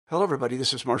Hello, everybody.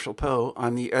 This is Marshall Poe.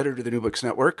 I'm the editor of the New Books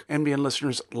Network. NBN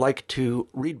listeners like to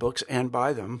read books and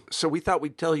buy them. So we thought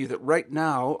we'd tell you that right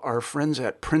now, our friends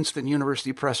at Princeton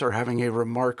University Press are having a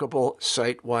remarkable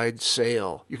site-wide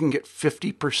sale. You can get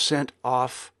 50%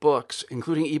 off books,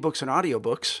 including ebooks and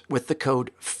audiobooks, with the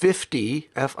code 50,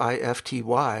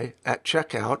 F-I-F-T-Y, at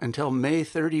checkout until May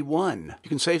 31. You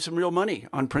can save some real money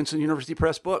on Princeton University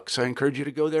Press books. I encourage you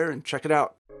to go there and check it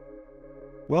out.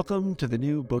 Welcome to the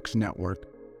New Books Network.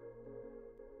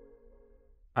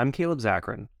 I'm Caleb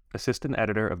Zachrin, assistant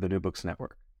editor of the New Books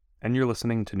Network, and you're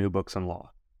listening to New Books on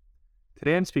Law.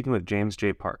 Today I'm speaking with James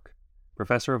J. Park,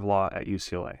 professor of law at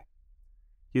UCLA.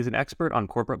 He is an expert on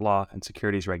corporate law and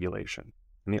securities regulation,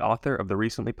 and the author of the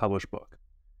recently published book,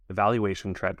 The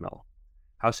Valuation Treadmill: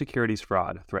 How Securities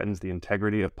Fraud Threatens the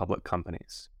Integrity of Public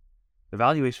Companies. The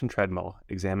Valuation Treadmill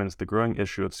examines the growing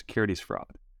issue of securities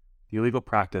fraud, the illegal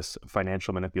practice of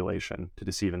financial manipulation to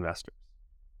deceive investors.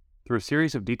 Through a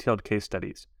series of detailed case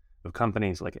studies of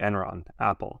companies like Enron,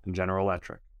 Apple, and General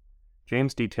Electric,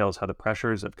 James details how the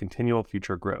pressures of continual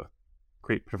future growth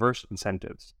create perverse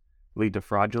incentives that lead to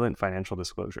fraudulent financial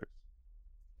disclosures.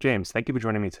 James, thank you for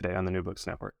joining me today on the New Books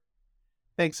Network.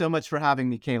 Thanks so much for having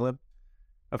me, Caleb.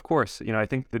 Of course, I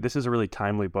think that this is a really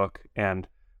timely book, and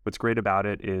what's great about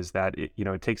it is that it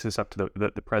takes us up to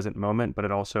the present moment, but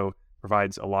it also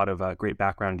provides a lot of great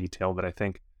background detail that I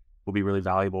think will be really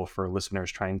valuable for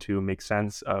listeners trying to make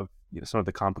sense of some of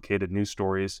the complicated news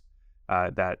stories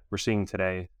that we're seeing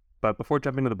today. But before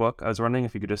jumping to the book, I was wondering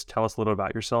if you could just tell us a little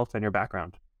about yourself and your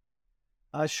background.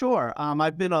 Sure.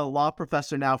 I've been a law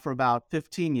professor now for about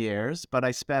 15 years, but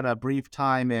I spent a brief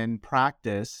time in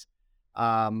practice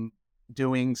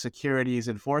doing securities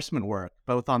enforcement work,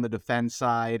 both on the defense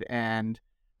side and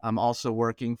also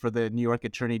working for the New York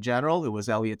Attorney General, who was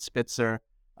Eliot Spitzer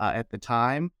at the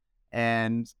time.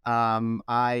 And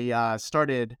I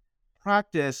started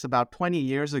practice about 20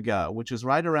 years ago, which was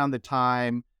right around the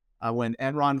time when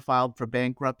Enron filed for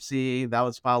bankruptcy. That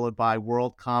was followed by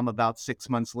WorldCom about 6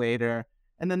 months later.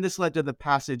 And then this led to the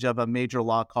passage of a major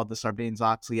law called the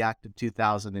Sarbanes-Oxley Act of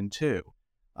 2002.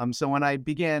 So when I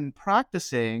began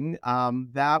practicing,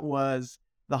 that was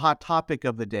the hot topic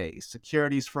of the day: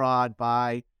 securities fraud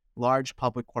by large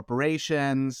public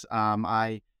corporations.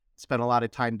 I spent a lot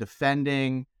of time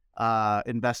defending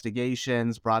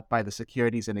investigations brought by the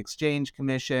Securities and Exchange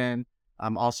Commission,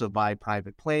 also by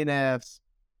private plaintiffs.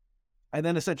 I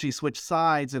then essentially switched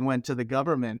sides and went to the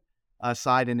government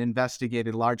side and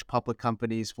investigated large public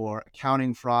companies for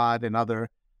accounting fraud and other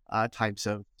types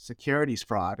of securities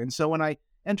fraud. And so when I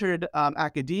entered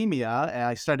academia,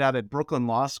 I started out at Brooklyn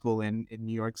Law School in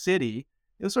New York City.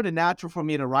 It was sort of natural for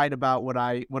me to write about what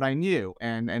I knew.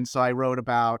 And so I wrote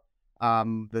about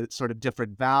the sort of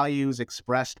different values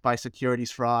expressed by securities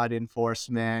fraud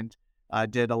enforcement,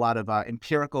 did a lot of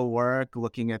empirical work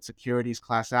looking at securities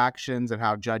class actions and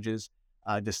how judges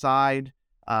decide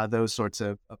those sorts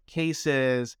of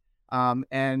cases.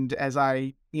 And as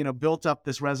I built up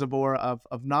this reservoir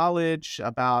of knowledge,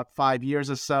 about 5 years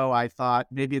or so, I thought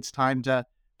maybe it's time to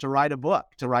write a book,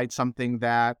 to write something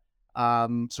that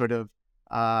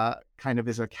kind of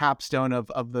is a capstone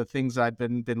of the things I've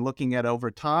been looking at over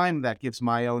time, that gives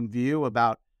my own view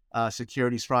about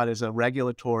securities fraud as a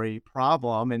regulatory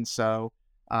problem. And so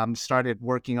started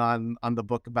working on the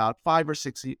book about 5 or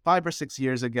 6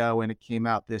 years ago, and it came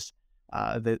out this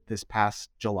past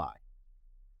July.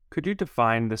 Could you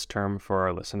define this term for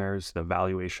our listeners, the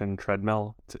valuation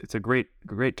treadmill? It's a great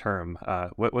term.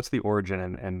 What's the origin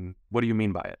and what do you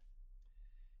mean by it?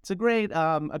 It's a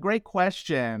great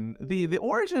question. The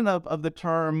origin of the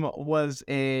term was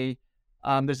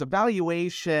there's a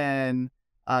valuation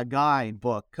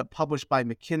guidebook published by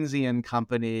McKinsey and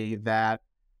Company that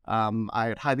I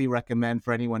would highly recommend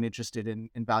for anyone interested in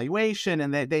valuation.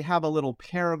 And they have a little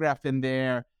paragraph in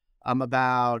there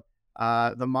about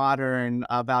the modern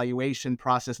valuation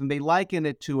process, and they liken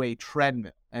it to a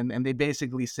treadmill. And they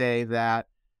basically say that,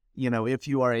 if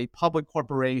you are a public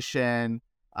corporation,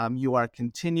 you are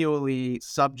continually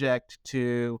subject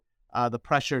to the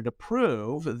pressure to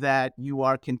prove that you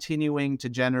are continuing to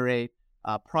generate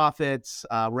profits,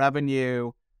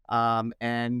 revenue,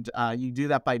 and you do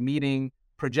that by meeting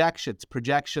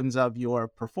projections of your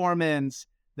performance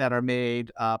that are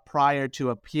made prior to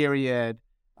a period.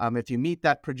 If you meet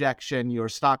that projection, your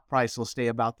stock price will stay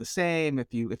about the same.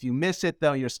 If you miss it,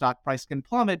 though, your stock price can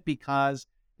plummet because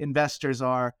investors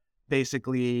are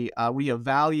basically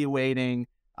reevaluating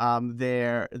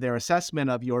their assessment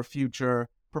of your future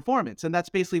performance. And that's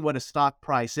basically what a stock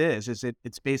price is.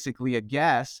 It's basically a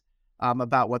guess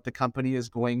about what the company is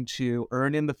going to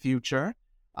earn in the future.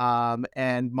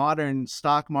 And modern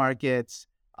stock markets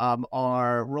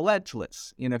are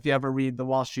relentless. If you ever read the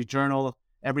Wall Street Journal,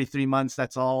 every 3 months,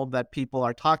 that's all that people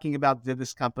are talking about. Did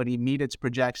this company meet its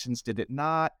projections? Did it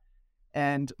not?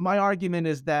 And my argument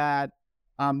is that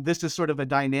this is sort of a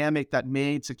dynamic that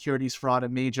made securities fraud a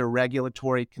major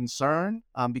regulatory concern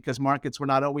because markets were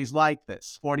not always like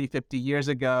this. 40, 50 years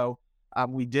ago,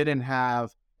 we didn't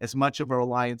have as much of a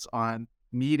reliance on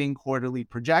meeting quarterly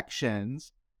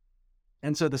projections.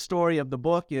 And so the story of the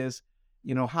book is,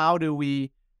 how do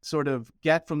we sort of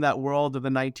get from that world of the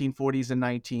 1940s and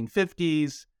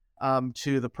 1950s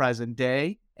to the present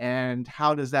day? And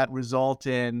how does that result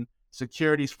in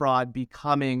securities fraud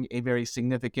becoming a very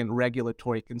significant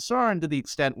regulatory concern to the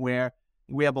extent where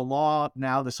we have a law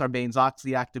now, the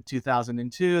Sarbanes-Oxley Act of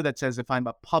 2002, that says if I'm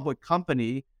a public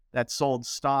company that sold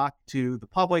stock to the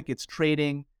public, it's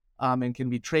trading and can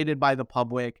be traded by the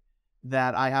public,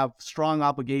 that I have strong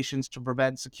obligations to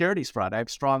prevent securities fraud. I have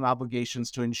strong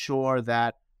obligations to ensure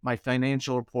that my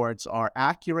financial reports are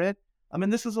accurate.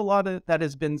 This is a law that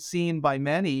has been seen by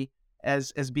many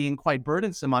as being quite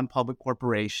burdensome on public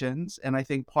corporations. And I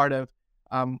think part of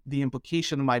the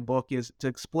implication of my book is to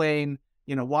explain,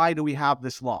 why do we have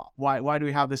this law? Why do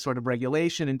we have this sort of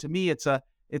regulation? And to me, it's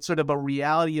sort of a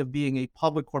reality of being a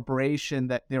public corporation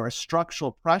that there are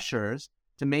structural pressures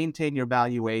to maintain your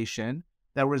valuation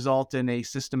that result in a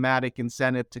systematic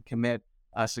incentive to commit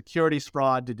securities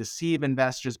fraud, to deceive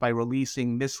investors by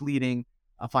releasing misleading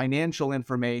financial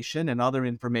information and other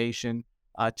information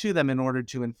to them in order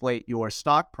to inflate your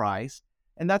stock price.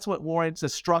 And that's what warrants a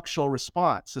structural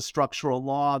response, a structural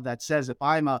law that says if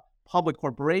I'm a public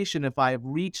corporation, if I have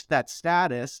reached that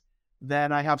status,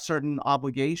 then I have certain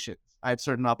obligations.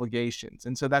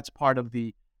 And so that's part of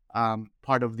the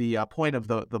point of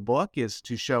the book is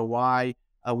to show why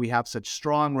we have such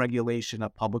strong regulation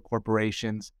of public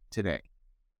corporations today.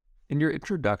 In your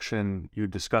introduction, you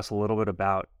discuss a little bit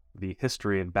about the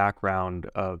history and background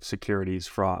of securities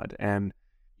fraud. And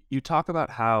you talk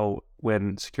about how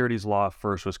when securities law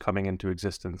first was coming into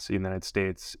existence in the United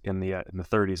States in the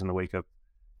 30s in the wake of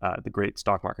the great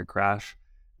stock market crash,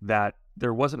 that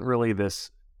there wasn't really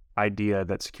this idea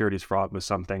that securities fraud was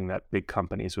something that big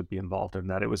companies would be involved in,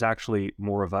 that it was actually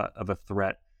more of a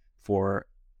threat for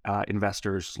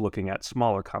investors looking at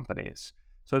smaller companies.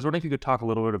 So I was wondering if you could talk a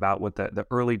little bit about what the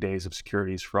early days of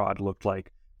securities fraud looked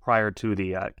like prior to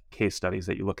the case studies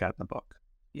that you look at in the book.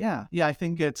 Yeah, I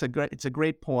think it's a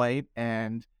great point.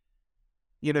 And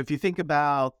if you think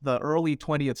about the early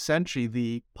 20th century,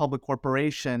 the public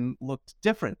corporation looked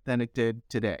different than it did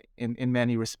today in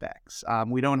many respects.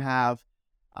 We don't have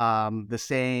the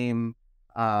same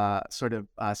sort of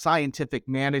scientific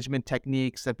management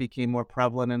techniques that became more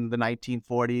prevalent in the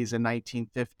 1940s and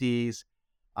 1950s.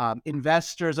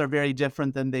 Investors are very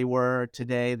different than they were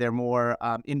today. They're more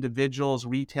individuals,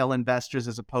 retail investors,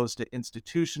 as opposed to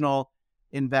institutional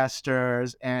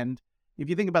investors. And if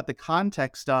you think about the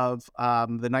context of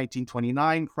the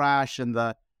 1929 crash and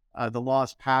the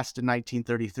laws passed in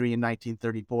 1933 and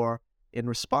 1934 in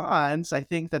response, I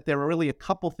think that there were really a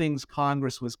couple things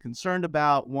Congress was concerned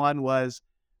about. One was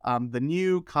the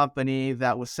new company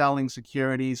that was selling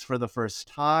securities for the first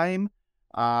time.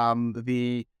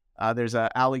 There's an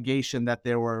allegation that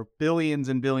there were billions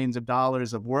and billions of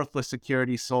dollars of worthless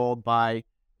securities sold by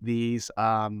these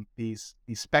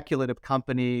speculative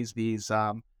companies, these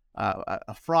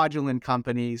fraudulent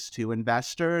companies to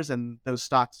investors, and those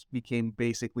stocks became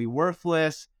basically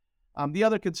worthless. The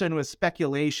other concern was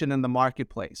speculation in the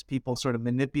marketplace, people sort of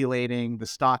manipulating the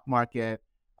stock market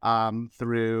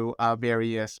through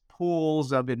various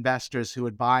pools of investors who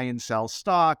would buy and sell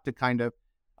stock to kind of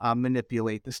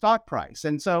manipulate the stock price.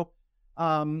 And so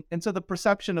the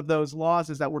perception of those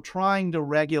laws is that we're trying to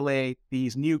regulate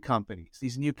these new companies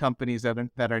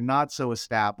that are not so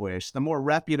established, the more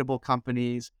reputable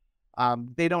companies.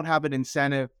 They don't have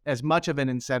as much of an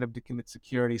incentive to commit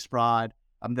securities fraud.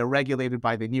 They're regulated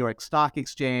by the New York Stock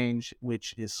Exchange,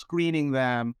 which is screening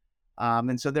them.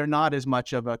 And so they're not as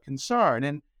much of a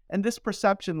concern. And this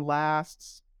perception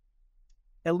lasts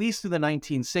at least through the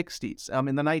 1960s.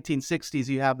 In the 1960s,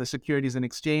 you have the Securities and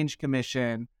Exchange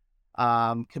Commission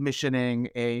commissioning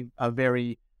a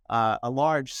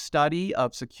large study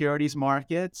of securities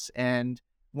markets. And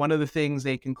one of the things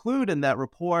they conclude in that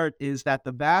report is that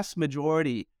the vast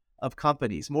majority of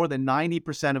companies, more than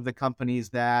 90% of the companies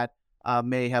that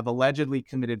may have allegedly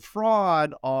committed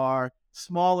fraud, are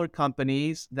smaller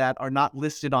companies that are not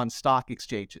listed on stock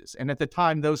exchanges. And at the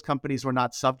time, those companies were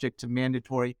not subject to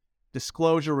mandatory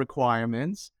disclosure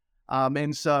requirements.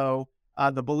 And so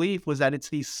the belief was that it's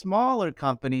these smaller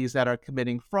companies that are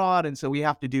committing fraud. And so we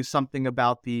have to do something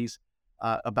about these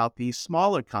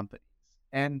smaller companies.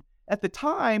 And at the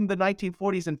time, the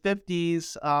 1940s and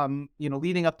 50s,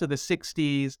 leading up to the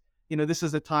 60s, this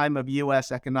is a time of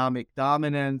U.S. economic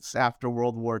dominance after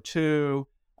World War II.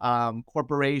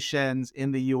 Corporations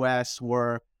in the U.S.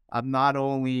 were not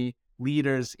only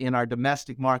leaders in our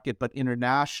domestic market, but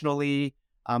internationally.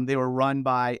 They were run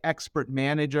by expert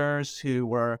managers who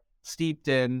were steeped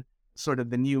in sort of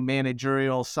the new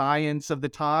managerial science of the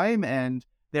time, and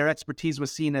their expertise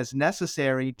was seen as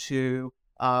necessary to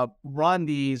run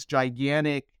these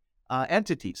gigantic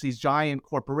entities, these giant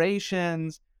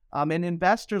corporations. And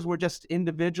investors were just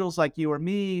individuals like you or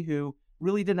me who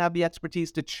really didn't have the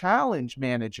expertise to challenge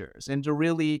managers and to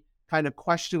really kind of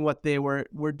question what they were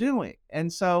doing.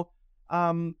 And so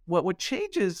what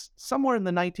changes somewhere in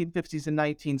the 1950s and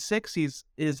 1960s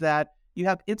is that you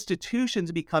have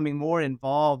institutions becoming more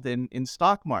involved in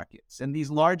stock markets. And these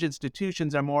large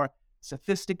institutions are more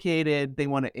sophisticated. They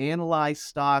want to analyze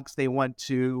stocks. They want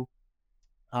to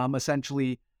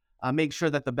essentially make sure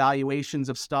that the valuations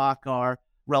of stock are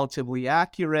relatively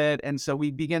accurate. And so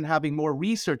we begin having more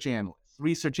research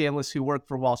analysts who work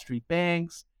for Wall Street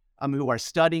banks, who are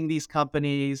studying these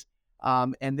companies,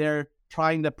 and they're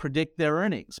trying to predict their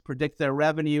earnings, predict their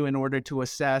revenue in order to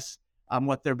assess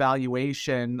what their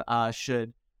valuation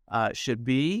should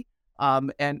be.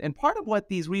 And part of what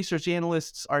these research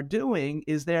analysts are doing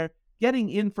is they're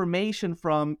getting information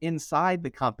from inside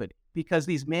the company, because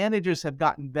these managers have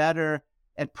gotten better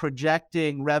at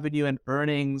projecting revenue and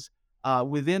earnings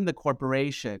within the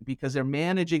corporation, because they're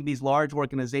managing these large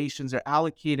organizations, they're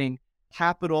allocating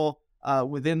capital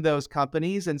within those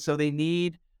companies. And so they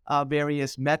need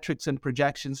various metrics and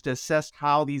projections to assess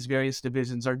how these various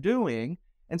divisions are doing.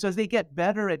 And so as they get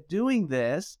better at doing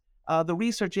this, the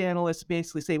research analysts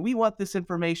basically say, we want this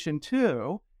information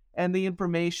too. And the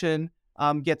information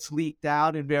gets leaked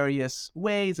out in various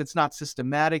ways. It's not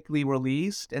systematically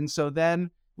released. And so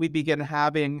then we begin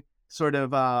having sort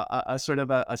of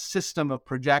a system of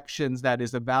projections that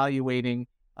is evaluating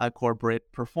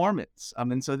corporate performance.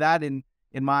 And so that in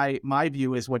my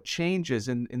view is what changes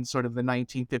in sort of the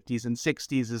 1950s and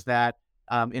 60s, is that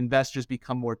investors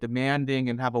become more demanding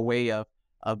and have a way of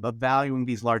valuing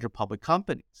these larger public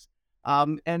companies.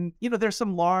 And there's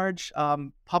some large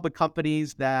public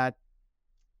companies that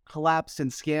collapsed in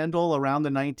scandal around the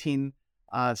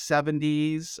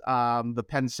 1970s. The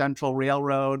Penn Central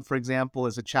Railroad, for example,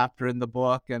 is a chapter in the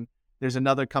book. And there's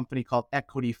another company called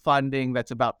Equity Funding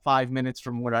that's about 5 minutes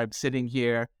from where I'm sitting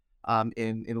here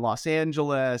in Los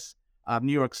Angeles.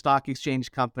 New York Stock Exchange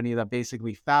company that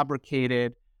basically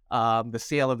fabricated the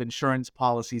sale of insurance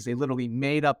policies. They literally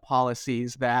made up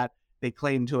policies that they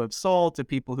claimed to have sold to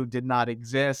people who did not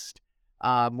exist.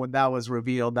 When that was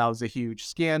revealed, that was a huge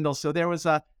scandal. So there was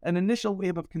an initial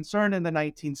wave of concern in the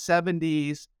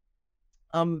 1970s.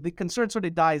 The concern sort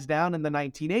of dies down in the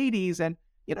 1980s, and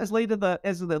as the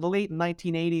late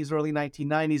 1980s, early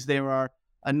 1990s, there are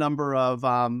a number of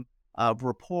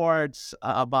reports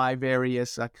by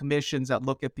various commissions that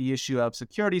look at the issue of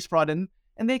securities fraud, and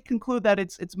they conclude that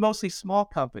it's mostly small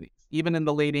companies, even in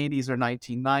the late 80s or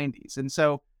 1990s. And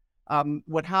so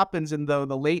what happens in the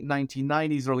late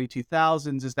 1990s, early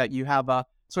 2000s is that you have a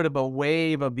sort of a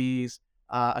wave of these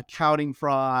accounting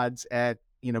frauds at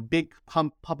big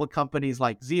public companies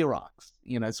like Xerox,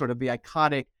 sort of the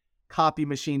iconic copy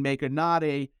machine maker, not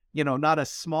a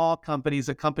small company, it's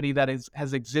a company that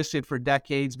has existed for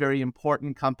decades, very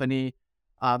important company.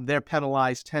 They're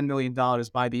penalized $10 million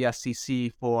by the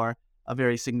SEC for a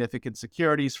very significant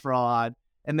securities fraud.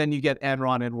 And then you get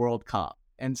Enron and WorldCom.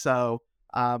 And so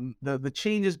the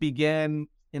changes begin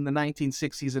in the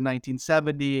 1960s and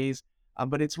 1970s,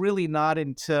 but it's really not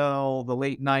until the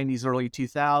late 90s, early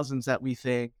 2000s that we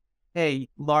think, hey,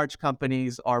 large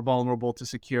companies are vulnerable to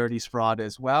securities fraud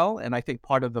as well. And I think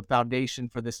part of the foundation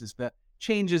for this is the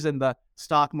changes in the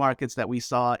stock markets that we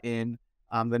saw in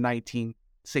the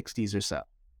 1960s or so.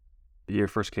 Your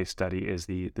first case study is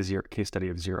the case study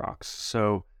of Xerox.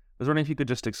 So I was wondering if you could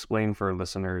just explain for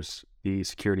listeners the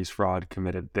securities fraud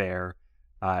committed there,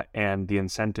 and the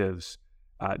incentives,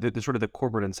 the sort of the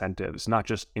corporate incentives, not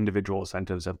just individual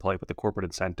incentives at play, but the corporate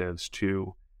incentives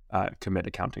to commit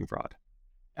accounting fraud.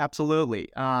 Absolutely.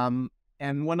 And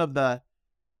one of the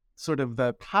sort of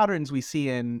the patterns we see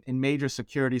in major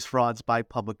securities frauds by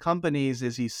public companies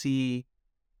is you see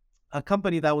a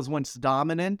company that was once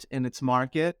dominant in its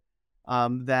market,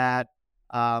 that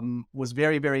was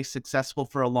very, very successful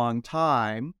for a long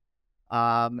time.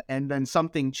 And then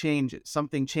something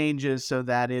changes so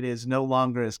that it is no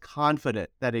longer as confident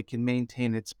that it can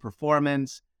maintain its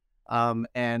performance.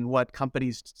 And what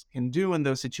companies can do in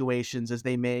those situations is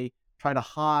they may try to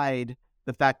hide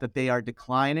the fact that they are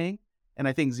declining. And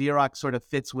I think Xerox sort of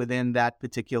fits within that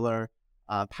particular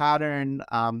pattern.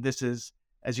 This is,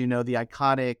 as you know, the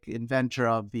iconic inventor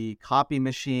of the copy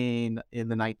machine in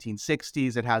the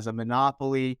 1960s. It has a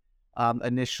monopoly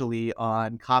initially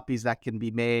on copies that can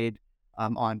be made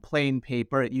on plain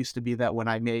paper. It used to be that when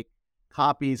I make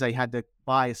copies, I had to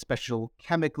buy a special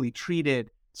chemically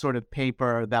treated sort of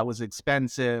paper that was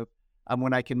expensive.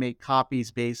 When I can make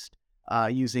copies based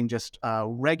using just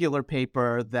regular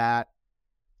paper, that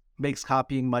makes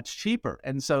copying much cheaper.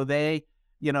 And so they,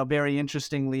 very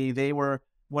interestingly, they were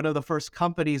one of the first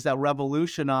companies that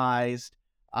revolutionized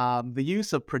the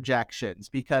use of projections,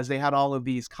 because they had all of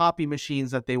these copy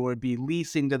machines that they would be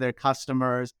leasing to their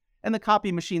customers. And the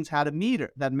copy machines had a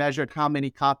meter that measured how many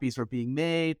copies were being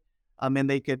made. And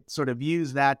they could sort of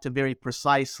use that to very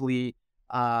precisely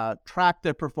track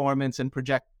their performance and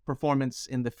project performance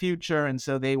in the future. And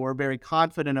so they were very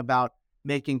confident about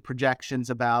making projections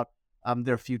about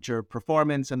their future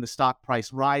performance, and the stock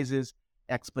price rises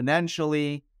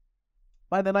exponentially.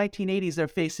 By the 1980s, they're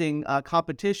facing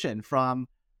competition from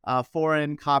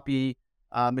foreign copy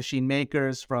machine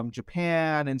makers from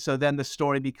Japan. And so then the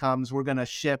story becomes, we're going to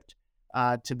shift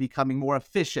to becoming more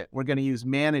efficient. We're going to use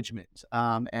management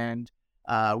and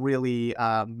really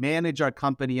manage our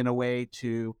company in a way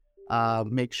to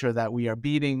make sure that we are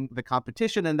beating the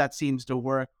competition. And that seems to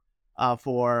work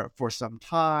for some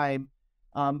time.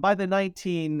 By the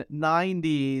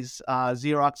 1990s,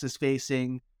 Xerox is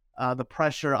facing the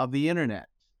pressure of the internet.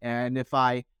 And if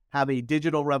I have a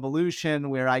digital revolution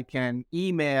where I can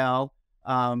email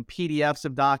PDFs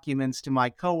of documents to my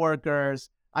coworkers,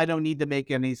 I don't need to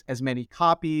make as many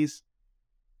copies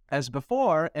as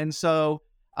before. And so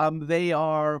they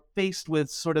are faced with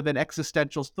sort of an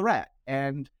existential threat.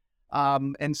 And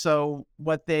so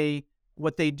what they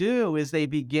do is they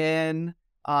begin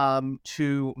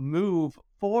to move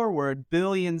forward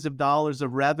billions of dollars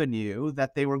of revenue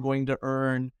that they were going to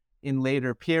earn in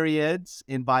later periods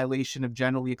in violation of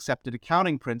generally accepted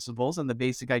accounting principles. And the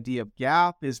basic idea of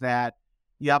GAAP is that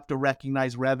you have to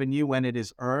recognize revenue when it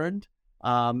is earned.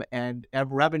 And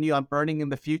revenue I'm earning in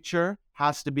the future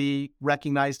has to be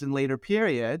recognized in later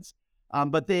periods.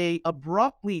 But they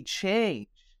abruptly change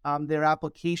their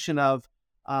application of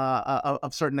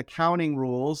certain accounting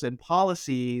rules and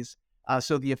policies.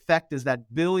 So the effect is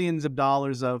that billions of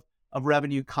dollars of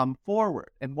revenue come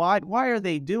forward. And why are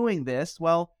they doing this?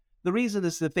 Well, the reason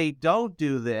is that if they don't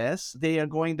do this, they are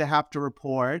going to have to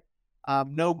report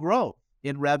no growth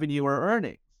in revenue or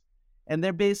earnings. And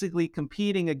they're basically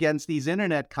competing against these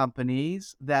internet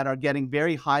companies that are getting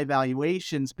very high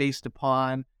valuations based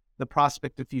upon the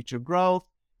prospect of future growth.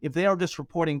 If they are just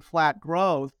reporting flat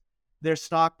growth, their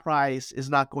stock price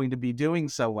is not going to be doing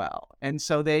so well. And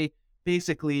so they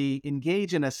basically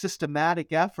engage in a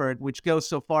systematic effort, which goes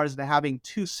so far as to having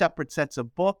two separate sets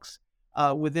of books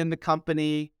within the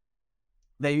company.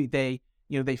 They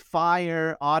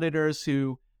fire auditors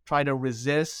who try to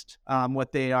resist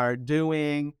what they are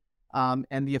doing.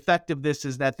 And the effect of this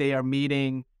is that they are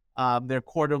meeting their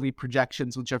quarterly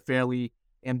projections, which are fairly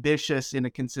ambitious, in a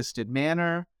consistent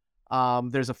manner.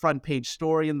 There's a front page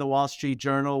story in the Wall Street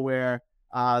Journal where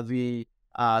the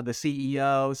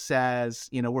CEO says,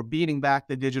 we're beating back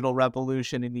the digital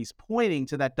revolution, and he's pointing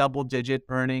to that double-digit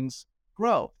earnings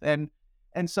growth.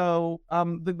 And so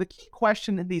the key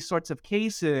question in these sorts of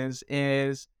cases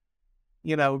is,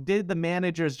 did the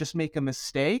managers just make a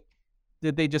mistake?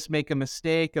 Did they just make a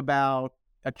mistake about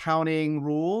accounting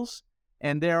rules?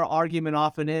 And their argument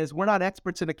often is, we're not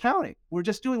experts in accounting. We're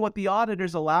just doing what the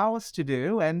auditors allow us to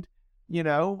do. And,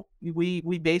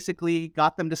 we basically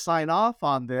got them to sign off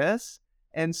on this.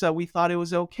 And so we thought it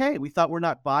was okay. We thought we're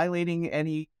not violating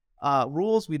any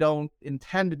rules. We don't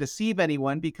intend to deceive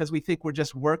anyone because we think we're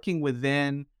just working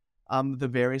within the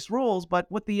various rules. But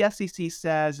what the SEC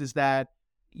says is that,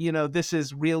 this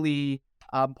is really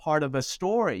part of a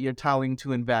story you're telling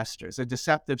to investors, a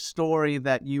deceptive story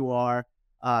that you are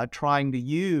trying to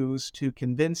use to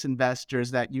convince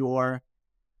investors that your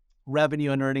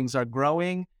revenue and earnings are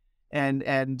growing. And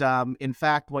in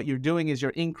fact, what you're doing is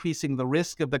you're increasing the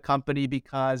risk of the company,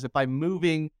 because if I'm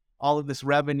moving all of this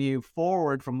revenue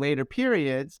forward from later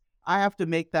periods, I have to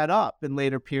make that up in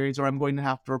later periods, or I'm going to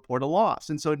have to report a loss.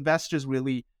 And so investors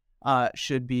really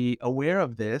should be aware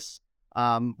of this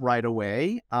right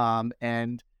away.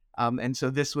 And so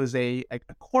this was a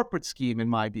corporate scheme, in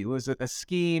my view. It was a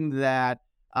scheme that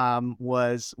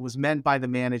was meant by the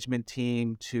management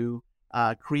team to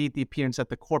create the appearance that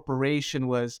the corporation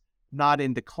was not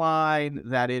in decline,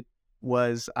 that it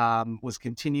was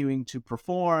continuing to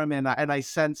perform. And I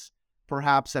sense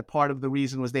perhaps that part of the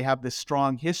reason was they have this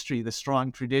strong history, this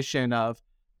strong tradition of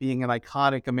being an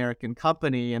iconic American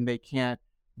company, and they can't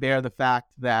bear the fact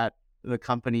that the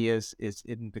company is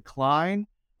in decline.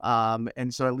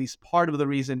 And so at least part of the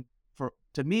reason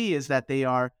to me is that they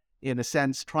are, in a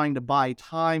sense, trying to buy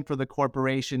time for the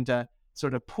corporation to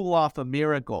sort of pull off a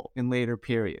miracle in later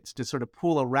periods, to sort of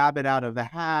pull a rabbit out of the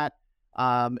hat,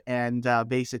 and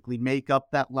basically make up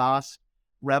that lost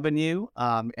revenue.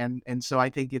 And so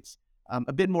I think it's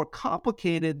a bit more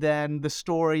complicated than the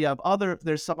story of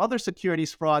there's some other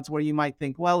securities frauds where you might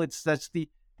think, well,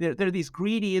 they're these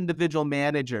greedy individual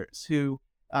managers who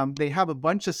they have a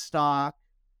bunch of stock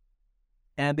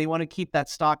and they want to keep that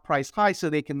stock price high so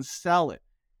they can sell it.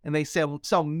 And they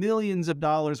sell millions of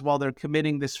dollars while they're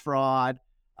committing this fraud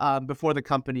before the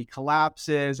company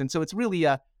collapses. And so it's really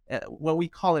what we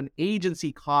call an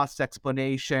agency cost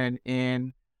explanation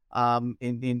in sort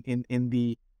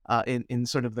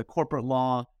of the corporate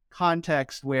law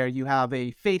context, where you have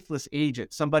a faithless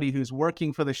agent, somebody who's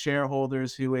working for the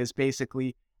shareholders, who is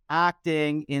basically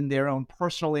acting in their own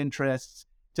personal interests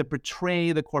to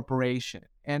betray the corporation.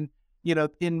 And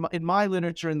in my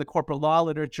literature, in the corporate law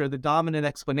literature, the dominant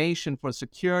explanation for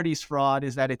securities fraud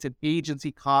is that it's an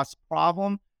agency cost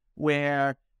problem,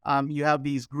 where you have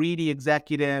these greedy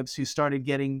executives who started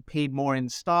getting paid more in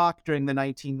stock during the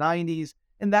 1990s,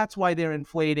 and that's why they're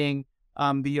inflating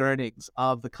the earnings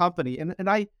of the company. And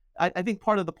I think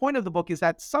part of the point of the book is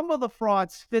that some of the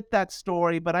frauds fit that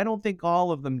story, but I don't think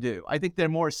all of them do. I think they're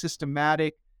more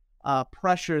systematic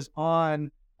pressures on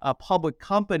public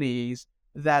companies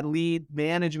that lead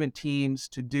management teams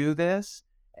to do this.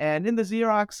 And in the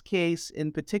Xerox case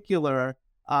in particular,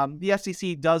 the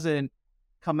SEC doesn't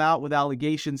come out with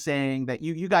allegations saying that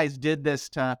you guys did this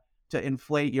to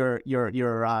inflate your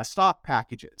stock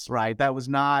packages, right? That was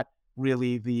not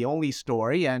really the only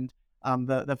story. And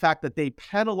the fact that they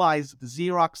penalized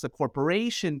Xerox, the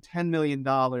corporation, $10 million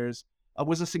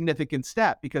was a significant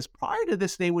step, because prior to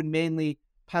this, they would mainly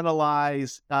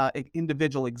penalize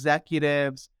individual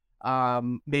executives,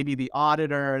 maybe the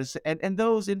auditors, and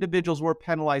those individuals were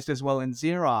penalized as well in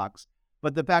Xerox.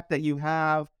 But the fact that you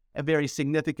have a very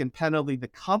significant penalty the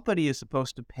company is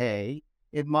supposed to pay,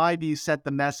 in my view, sent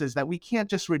the message that we can't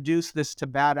just reduce this to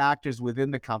bad actors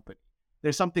within the company.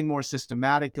 There's something more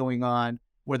systematic going on,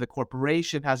 where the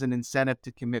corporation has an incentive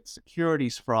to commit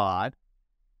securities fraud.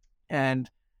 And,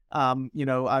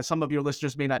 some of your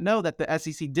listeners may not know that the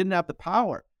SEC didn't have the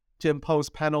power to impose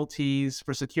penalties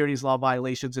for securities law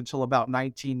violations until about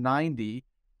 1990.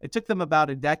 It took them about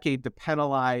a decade to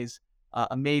penalize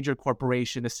a major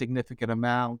corporation a significant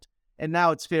amount, and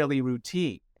now it's fairly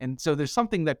routine. And so there's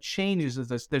something that changes.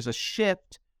 There's a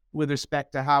shift with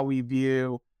respect to how we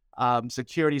view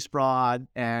securities fraud,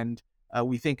 and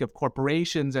we think of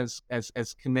corporations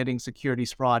as committing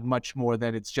securities fraud much more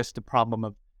than it's just a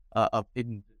problem of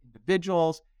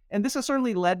individuals. And this has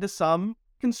certainly led to some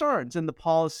concerns in the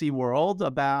policy world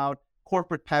about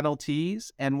corporate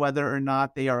penalties and whether or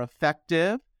not they are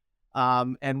effective.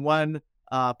 And one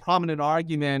prominent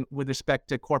argument with respect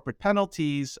to corporate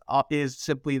penalties is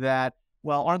simply that,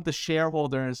 well, aren't the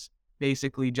shareholders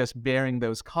basically just bearing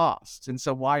those costs? And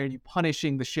so why are you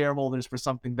punishing the shareholders for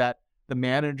something that the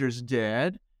managers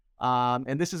did?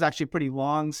 And this is actually a pretty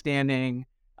long-standing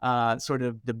sort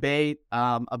of debate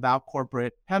about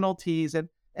corporate penalties.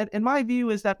 And my view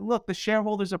is that, look, the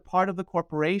shareholders are part of the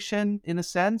corporation in a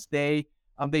sense. They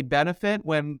benefit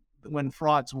when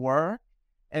frauds work.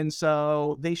 And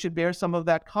so they should bear some of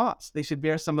that cost. They should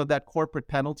bear some of that corporate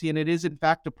penalty. And it is, in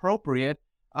fact, appropriate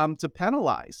to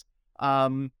penalize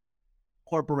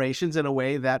corporations in a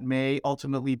way that may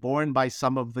ultimately be borne by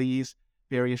some of these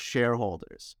various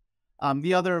shareholders.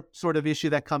 The other sort of issue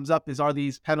that comes up is, are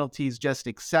these penalties just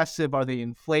excessive? Are they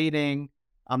inflating?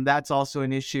 That's also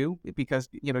an issue, because,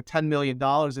 $10 million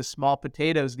is small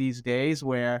potatoes these days,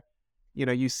 where,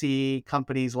 you see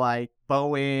companies like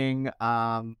Boeing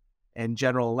and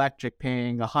General Electric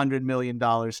paying $100 million,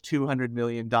 $200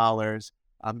 million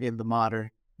in the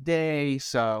modern day.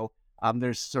 So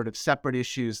there's sort of separate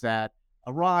issues that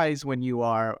arise when you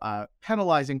are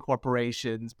penalizing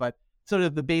corporations, but sort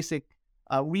of the basic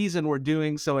reason we're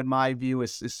doing so, in my view,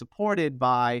 is supported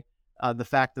by the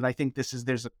fact that I think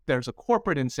there's a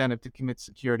corporate incentive to commit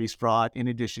securities fraud in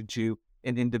addition to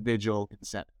an individual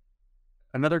incentive.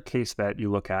 Another case that you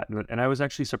look at, and I was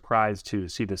actually surprised to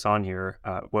see this on here,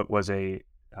 what was a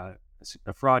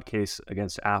fraud case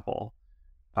against Apple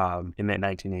in the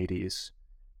 1980s.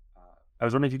 I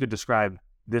was wondering if you could describe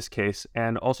this case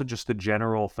and also just the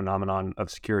general phenomenon of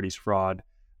securities fraud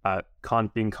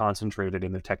being concentrated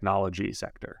in the technology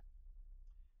sector.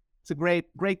 It's a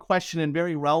great question and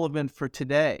very relevant for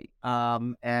today.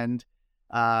 And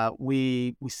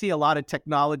We see a lot of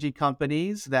technology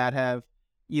companies that have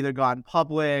either gone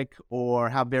public or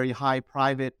have very high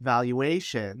private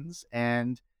valuations.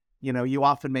 And, you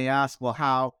often may ask, well,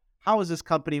 how is this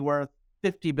company worth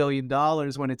 $50 billion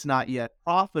when it's not yet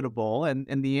profitable?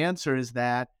 And the answer is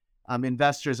that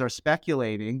investors are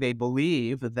speculating. They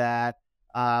believe that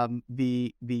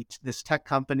this tech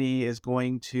company is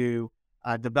going to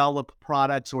develop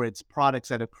products, or its products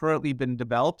that have currently been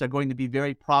developed are going to be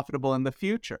very profitable in the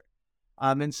future.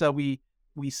 And so we've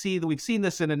seen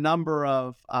this in a number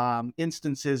of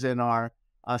instances in our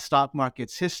stock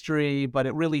market's history, but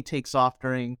it really takes off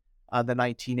during the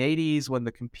 1980s when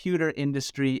the computer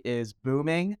industry is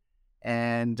booming.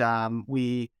 And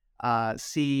we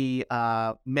see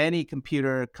many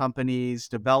computer companies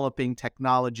developing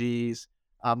technologies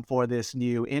for this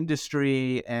new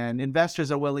industry, and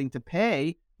investors are willing to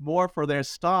pay more for their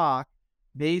stock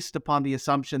based upon the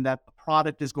assumption that the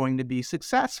product is going to be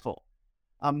successful.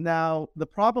 Now, the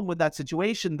problem with that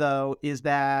situation, though, is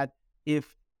that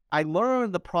if I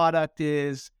learn the product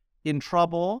is in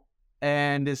trouble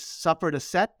and has suffered a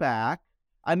setback,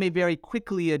 I may very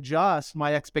quickly adjust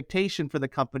my expectation for the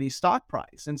company's stock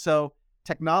price. And so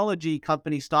technology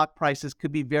company stock prices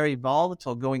could be very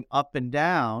volatile, going up and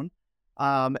down.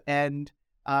 And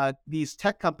these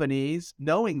tech companies,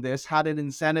 knowing this, had an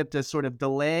incentive to sort of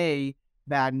delay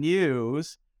bad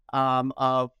news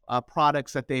of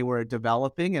products that they were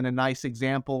developing. And a nice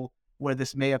example where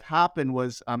this may have happened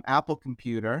was Apple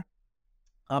Computer.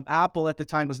 Apple at the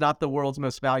time was not the world's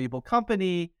most valuable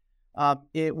company.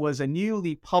 It was a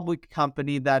newly public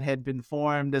company that had been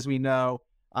formed, as we know,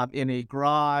 in a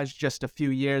garage just a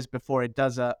few years before it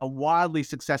does a wildly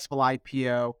successful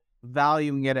IPO,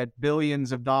 valuing it at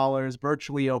billions of dollars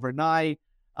virtually overnight.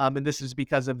 And this is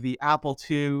because of the Apple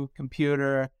II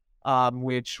computer,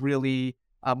 which really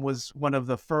was one of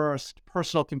the first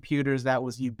personal computers that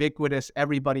was ubiquitous.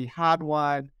 Everybody had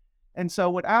one. And so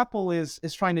what Apple is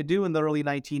trying to do in the early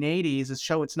 1980s is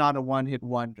show it's not a one-hit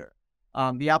wonder.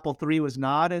 The Apple III was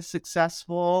not as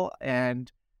successful,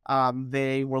 and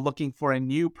they were looking for a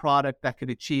new product that could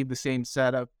achieve the same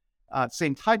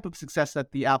type of success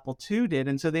that the Apple II did.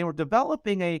 And so they were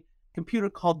developing a computer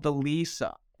called the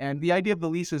Lisa. And the idea of the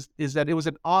Lisa is that it was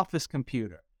an office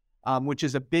computer, which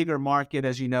is a bigger market,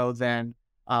 as you know, than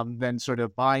sort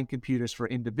of buying computers for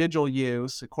individual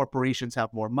use. Corporations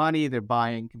have more money. They're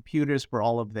buying computers for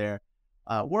all of their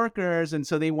workers. And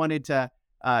so they wanted to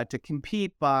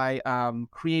compete by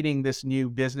creating this new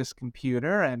business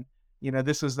computer. And,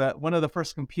 this was one of the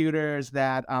first computers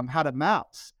that had a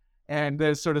mouse. And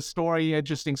there's sort of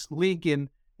interesting link in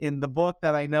the book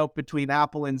that I note between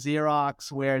Apple and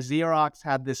Xerox, where Xerox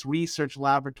had this research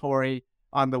laboratory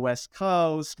on the West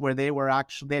Coast where they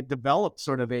had developed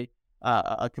sort of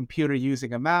a computer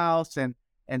using a mouse, and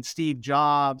Steve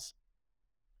Jobs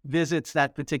visits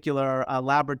that particular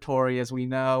laboratory, as we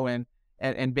know,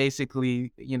 and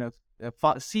basically,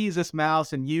 sees this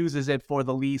mouse and uses it for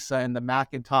the Lisa and the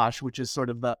Macintosh, which is sort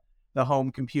of the home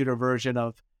computer version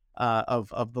of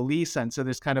the Lisa. And so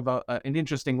there's kind of an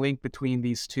interesting link between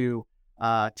these two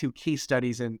case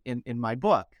studies in my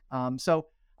book.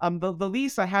 The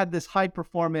Lisa had this high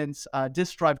performance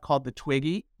disk drive called the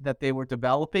Twiggy that they were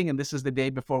developing. And this is the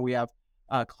day before we have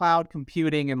cloud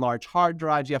computing and large hard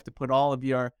drives. You have to put all of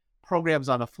your programs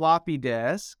on a floppy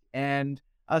disk. And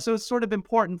so it's sort of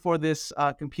important for this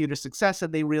computer success.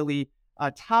 And they really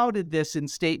touted this in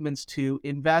statements to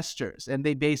investors. And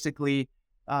they basically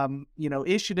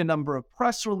issued a number of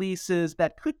press releases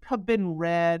that could have been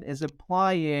read as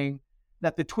implying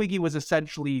that the Twiggy was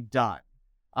essentially done.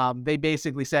 They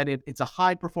basically said it's a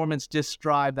high-performance disk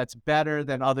drive that's better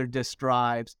than other disk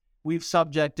drives. We've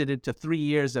subjected it to 3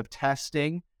 years of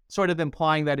testing, sort of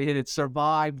implying that it had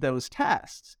survived those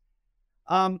tests.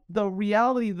 The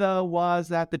reality, though, was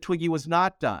that the Twiggy was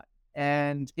not done.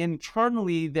 And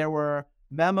internally, there were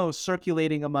memos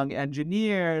circulating among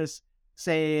engineers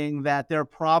saying that there are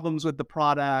problems with the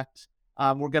product.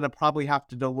 We're going to probably have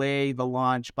to delay the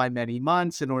launch by many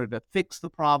months in order to fix the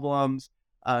problems.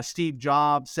 Steve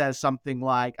Jobs says something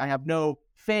like, I have no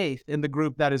faith in the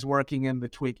group that is working in the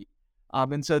Twiggy.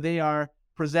 And so they are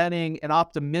presenting an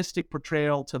optimistic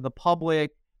portrayal to the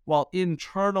public, while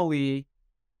internally,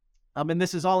 and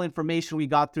this is all information we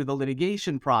got through the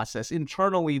litigation process,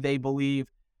 internally they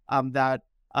believe that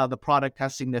the product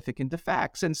has significant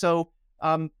defects. And so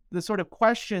the sort of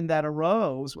question that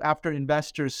arose after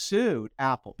investors sued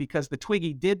Apple, because the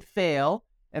Twiggy did fail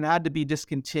and had to be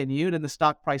discontinued, and the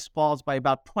stock price falls by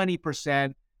about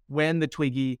 20% when the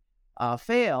Twiggy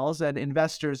fails, and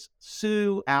investors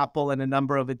sue Apple and a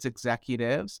number of its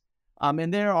executives.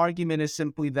 And their argument is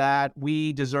simply that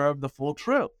we deserve the full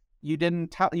truth. You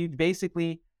didn't tell, you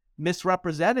basically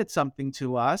misrepresented something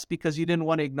to us because you didn't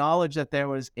want to acknowledge that there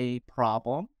was a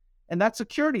problem. And that's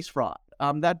securities fraud.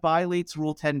 That violates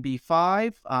Rule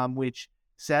 10b-5, which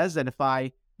says that if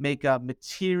I make a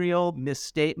material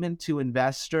misstatement to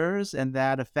investors and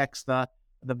that affects the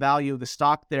value of the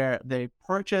stock they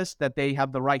purchased, that they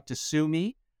have the right to sue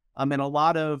me. And a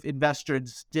lot of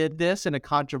investors did this in a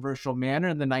controversial manner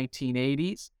in the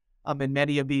 1980s. And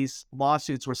many of these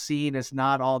lawsuits were seen as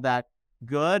not all that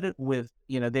good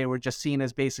they were just seen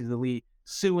as basically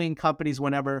suing companies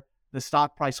whenever the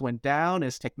stock price went down,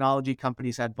 as technology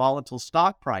companies had volatile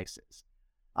stock prices.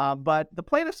 But the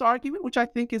plaintiff's argument, which I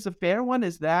think is a fair one,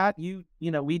 is that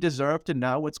we deserve to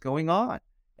know what's going on,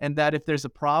 and that if there's a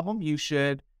problem, you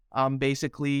should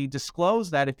basically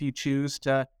disclose that if you choose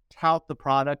to tout the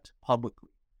product publicly.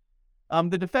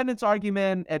 The defendant's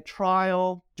argument at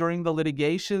trial during the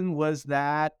litigation was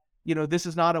that this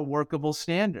is not a workable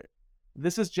standard.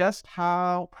 This is just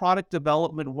how product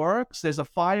development works. There's a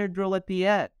fire drill at the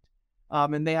end.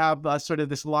 And they have sort of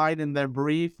this line in their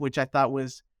brief, which I thought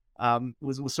was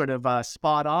sort of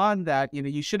spot on, that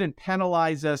you shouldn't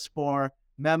penalize us for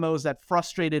memos that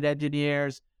frustrated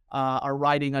engineers are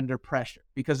writing under pressure,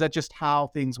 because that's just how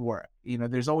things work.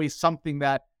 There's always something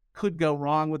that could go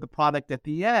wrong with the product at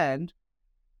the end.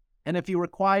 And if you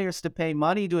require us to pay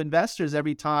money to investors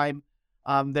every time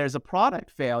there's a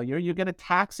product failure, you're going to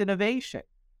tax innovation.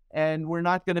 And we're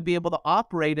not going to be able to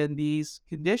operate in these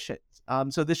conditions.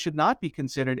 So this should not be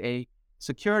considered a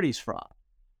securities fraud.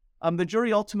 The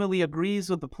jury ultimately agrees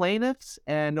with the plaintiffs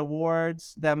and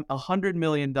awards them $100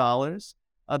 million.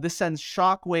 This sends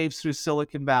shockwaves through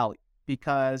Silicon Valley,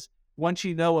 because once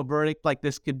you know a verdict like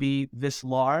this could be this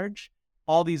large,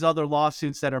 all these other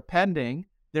lawsuits that are pending,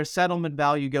 their settlement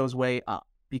value goes way up,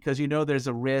 because there's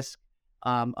a risk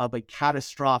of a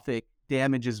catastrophic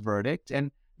damages verdict.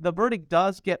 And the verdict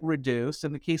does get reduced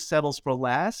and the case settles for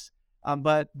less.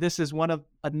 But this is one of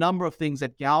a number of things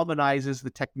that galvanizes the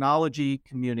technology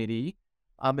community.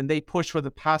 And they push for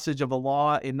the passage of a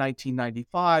law in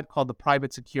 1995 called the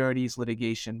Private Securities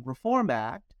Litigation Reform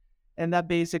Act. And that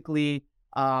basically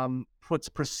puts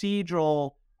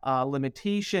procedural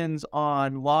limitations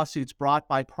on lawsuits brought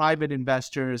by private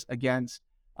investors against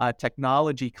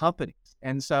technology companies.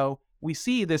 And so we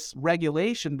see this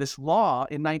regulation, this law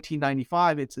in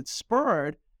 1995, it's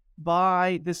spurred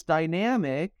by this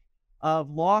dynamic of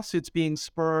lawsuits being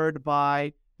spurred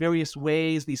by various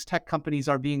ways these tech companies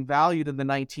are being valued in the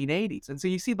 1980s. And so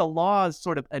you see the laws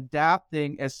sort of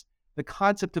adapting as the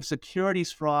concept of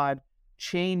securities fraud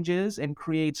changes and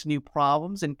creates new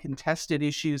problems and contested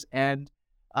issues and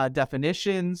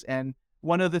definitions. And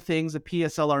one of the things the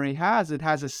PSLRA has, it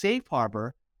has a safe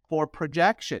harbor for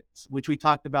projections, which we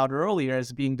talked about earlier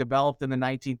as being developed in the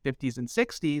 1950s and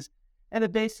 60s. And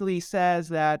it basically says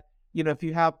that, if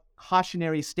you have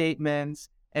cautionary statements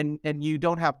and you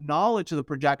don't have knowledge of the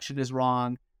projection is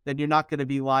wrong, then you're not going to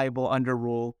be liable under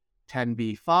Rule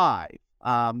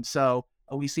 10b-5. So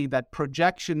we see that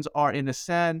projections are, in a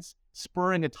sense,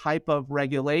 spurring a type of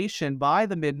regulation by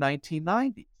the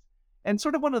mid-1990s. And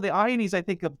sort of one of the ironies, I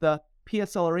think, of the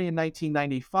PSLRA in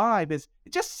 1995 is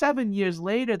just 7 years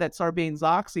later that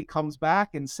Sarbanes-Oxley comes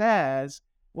back and says,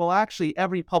 well, actually,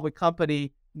 every public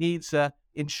company needs to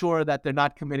ensure that they're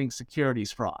not committing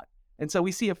securities fraud. And so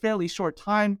we see a fairly short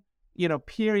time,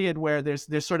 period where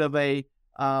there's sort of a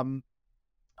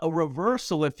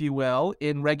reversal, if you will,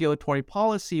 in regulatory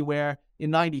policy, where in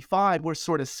 95, we're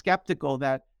sort of skeptical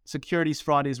that securities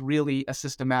fraud is really a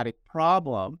systematic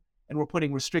problem, and we're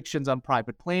putting restrictions on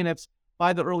private plaintiffs.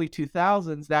 By the early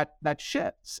 2000s, that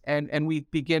shifts, and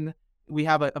we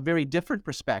have a very different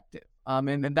perspective.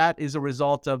 And that is a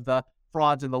result of the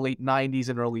frauds in the late 90s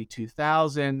and early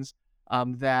 2000s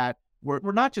that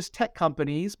were not just tech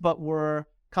companies, but were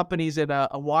companies in a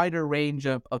wider range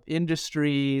of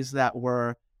industries that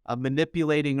were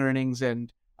manipulating earnings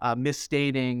and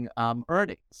misstating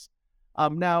earnings.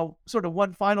 Now, sort of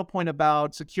one final point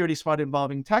about securities fraud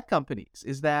involving tech companies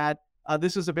is that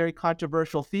this is a very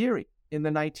controversial theory in the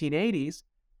 1980s.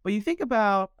 But you think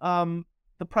about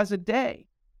the present day,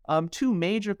 2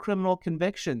 major criminal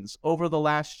convictions over the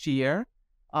last year,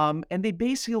 and they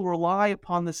basically rely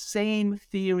upon the same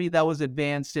theory that was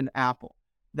advanced in Apple,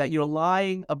 that you're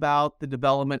lying about the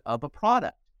development of a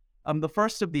product. The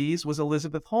first of these was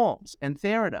Elizabeth Holmes and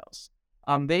Theranos.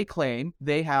 They claim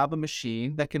they have a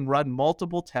machine that can run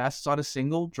multiple tests on a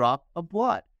single drop of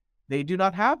blood. They do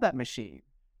not have that machine.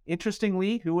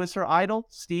 Interestingly, who was her idol?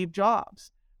 Steve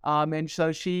Jobs. And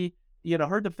so she,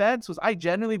 her defense was, I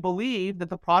genuinely believed that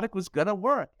the product was going to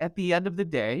work. At the end of the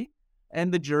day,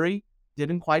 And the jury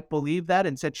didn't quite believe that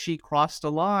and said she crossed a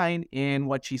line in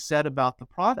what she said about the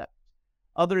product.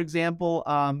 Other example,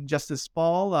 just this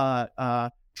fall,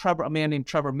 a man named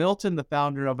Trevor Milton, the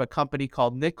founder of a company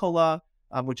called Nikola,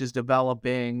 which is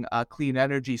developing clean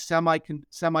energy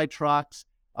semi-trucks,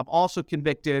 also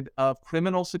convicted of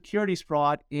criminal securities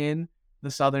fraud in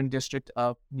the Southern District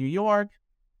of New York.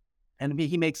 And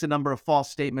he makes a number of false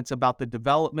statements about the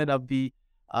development of the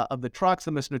trucks.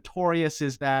 The most notorious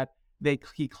is that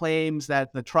he claims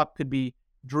that the truck could be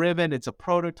driven. It's a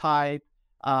prototype,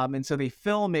 and so they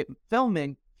film it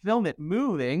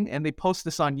moving, and they post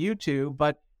this on YouTube.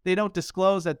 But they don't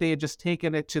disclose that they had just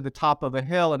taken it to the top of a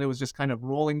hill and it was just kind of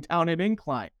rolling down an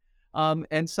incline.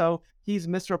 And so he's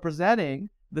misrepresenting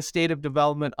the state of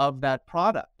development of that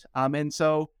product. And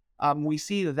so we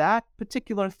see that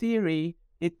particular theory.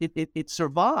 It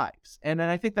survives. And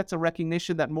I think that's a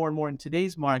recognition that more and more in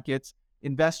today's markets,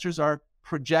 investors are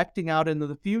projecting out into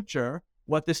the future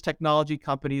what this technology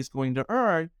company is going to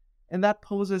earn. And that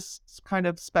poses kind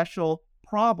of special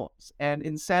problems and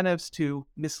incentives to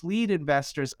mislead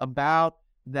investors about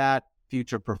that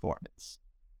future performance.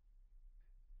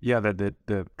 Yeah,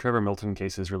 the Trevor Milton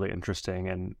case is really interesting.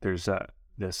 And there's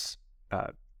this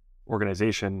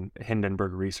organization,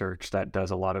 Hindenburg Research, that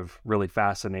does a lot of really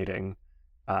fascinating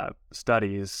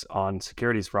studies on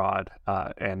securities fraud,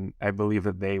 and I believe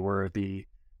that they were the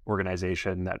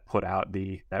organization that put out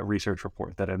that research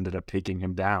report that ended up taking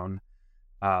him down.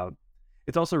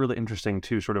 It's also really interesting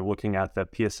too, sort of looking at the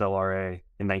PSLRA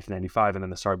in 1995 and then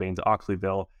the Sarbanes-Oxley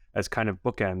bill as kind of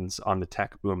bookends on the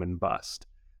tech boom and bust.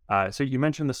 So you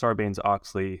mentioned the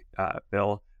Sarbanes-Oxley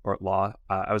bill or law.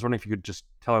 I was wondering if you could just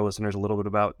tell our listeners a little bit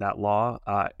about that law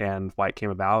and why it came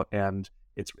about and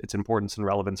its importance and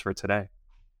relevance for today.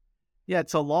 Yeah,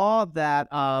 it's a law that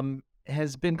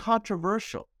has been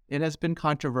controversial. It has been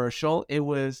controversial. It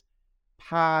was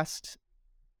passed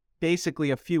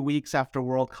basically a few weeks after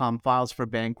WorldCom files for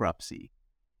bankruptcy.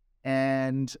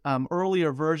 And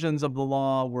earlier versions of the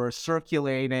law were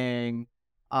circulating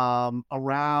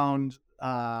around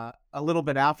a little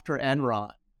bit after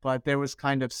Enron. But there was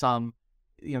kind of some,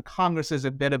 Congress is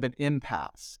a bit of an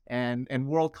impasse. And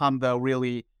WorldCom, though,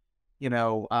 really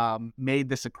made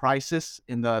this a crisis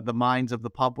in the minds of the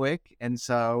public. And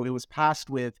so it was passed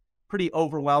with pretty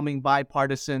overwhelming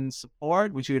bipartisan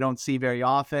support, which we don't see very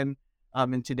often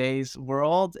in today's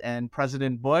world. And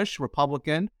President Bush,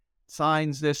 Republican,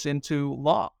 signs this into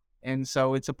law. And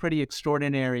so it's a pretty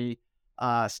extraordinary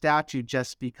statute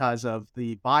just because of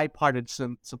the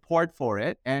bipartisan support for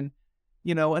it. And,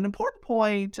 an important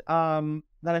point that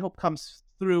I hope comes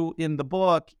through in the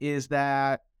book is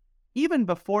that even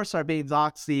before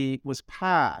Sarbanes-Oxley was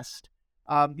passed,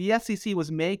 the SEC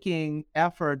was making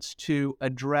efforts to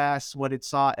address what it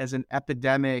saw as an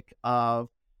epidemic of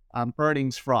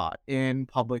earnings fraud in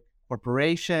public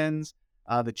corporations.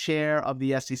 The chair of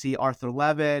the SEC, Arthur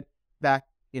Levitt, back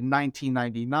in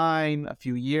 1999, a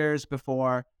few years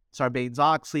before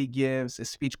Sarbanes-Oxley, gives a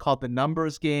speech called The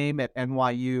Numbers Game at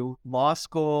NYU Law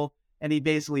School, and he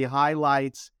basically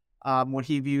highlights what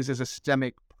he views as a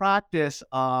systemic practice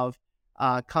of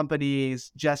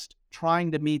companies just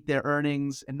trying to meet their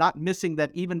earnings and not missing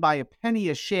that even by a penny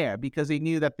a share because they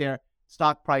knew that their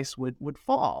stock price would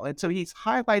fall. And so he's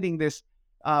highlighting this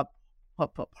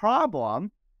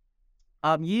problem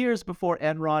years before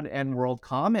Enron and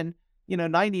WorldCom. And,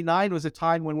 99 was a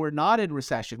time when we're not in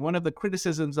recession. One of the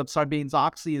criticisms of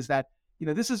Sarbanes-Oxley is that,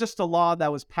 this is just a law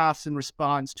that was passed in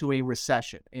response to a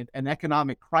recession, an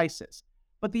economic crisis.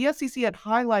 But the SEC had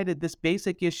highlighted this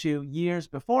basic issue years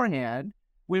beforehand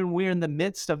when we're in the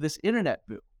midst of this internet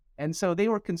boom. And so they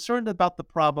were concerned about the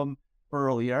problem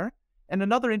earlier. And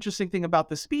another interesting thing about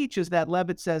the speech is that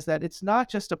Levitt says that it's not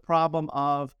just a problem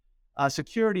of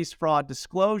securities fraud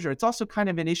disclosure. It's also kind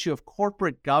of an issue of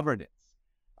corporate governance.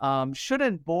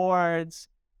 Shouldn't boards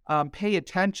pay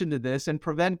attention to this and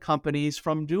prevent companies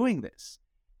from doing this?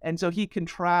 And so he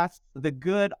contrasts the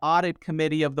good audit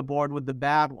committee of the board with the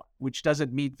bad one, which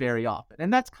doesn't meet very often.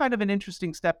 And that's kind of an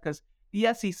interesting step because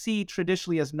the SEC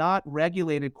traditionally has not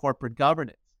regulated corporate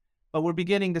governance. But we're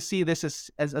beginning to see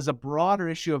this as a broader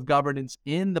issue of governance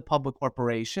in the public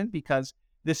corporation because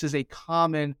this is a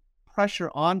common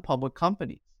pressure on public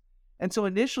companies. And so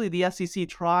initially the SEC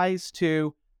tries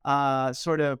to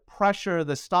sort of pressure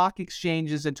the stock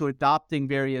exchanges into adopting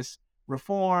various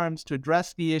reforms to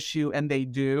address the issue, and they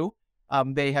do.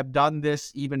 They have done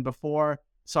this even before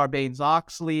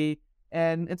Sarbanes-Oxley,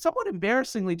 and somewhat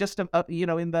embarrassingly, just in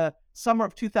the summer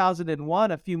of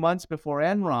 2001, a few months before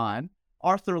Enron,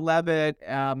 Arthur Levitt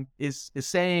is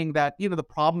saying that the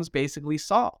problem's basically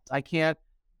solved. I can't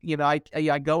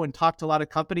I go and talk to a lot of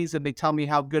companies, and they tell me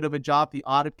how good of a job the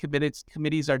audit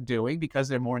committees are doing because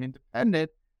they're more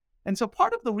independent. And so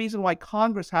part of the reason why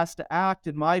Congress has to act,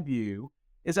 in my view,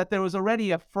 is that there was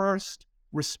already a first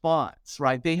response,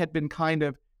 right? They had been kind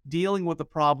of dealing with the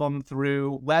problem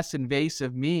through less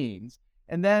invasive means.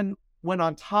 And then when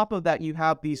on top of that, you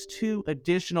have these two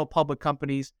additional public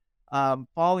companies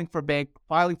filing for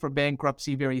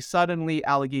bankruptcy very suddenly,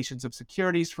 allegations of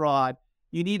securities fraud,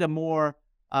 you need a more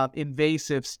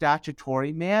invasive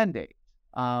statutory mandate.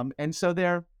 And so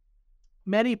there are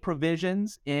many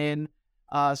provisions in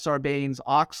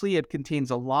Sarbanes-Oxley. It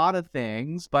contains a lot of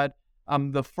things, but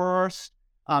the first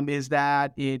is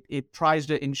that it tries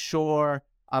to ensure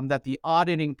that the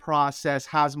auditing process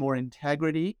has more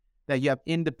integrity, that you have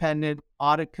independent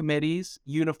audit committees,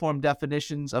 uniform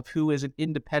definitions of who is an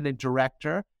independent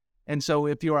director. And so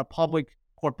if you're a public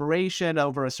corporation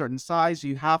over a certain size,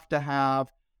 you have to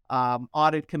have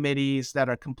audit committees that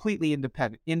are completely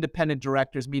independent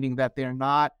directors, meaning that they're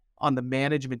not on the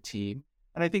management team.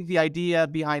 And I think the idea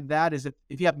behind that is that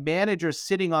if you have managers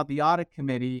sitting on the audit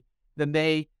committee, then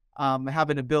they have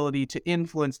an ability to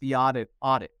influence the audit,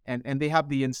 and they have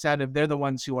the incentive. They're the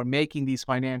ones who are making these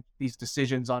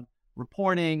decisions on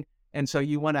reporting, and so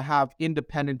you want to have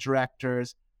independent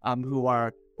directors who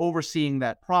are overseeing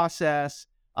that process.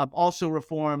 Also,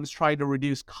 reforms try to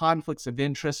reduce conflicts of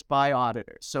interest by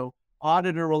auditors. So,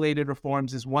 auditor-related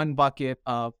reforms is one bucket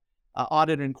of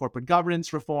audit and corporate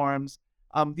governance reforms.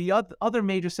 The other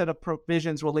major set of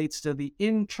provisions relates to the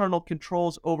internal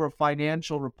controls over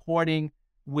financial reporting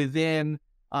within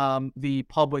the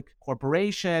public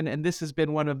corporation, and this has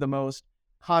been one of the most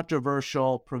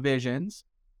controversial provisions.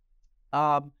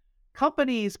 Public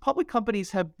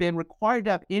companies have been required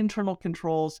to have internal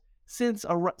controls since the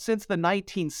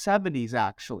 1970s,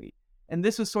 actually, and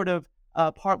this was sort of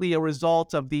partly a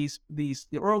result of the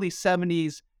early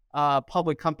 70s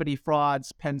public company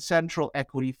frauds, Penn Central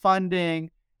equity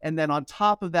funding. And then on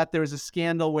top of that, there was a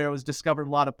scandal where it was discovered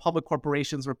a lot of public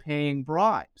corporations were paying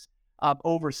bribes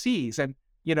overseas. And,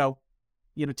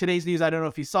 today's news, I don't know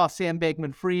if you saw, Sam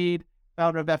Bankman-Fried,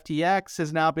 founder of FTX,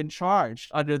 has now been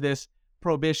charged under this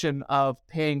prohibition of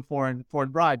paying foreign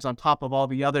bribes on top of all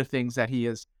the other things that he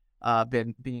has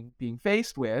been being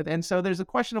faced with. And so there's a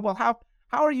question of, well, how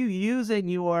are you using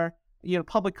your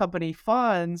public company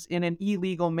funds in an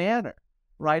illegal manner,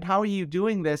 right? How are you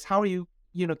doing this? How are you,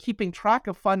 keeping track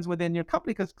of funds within your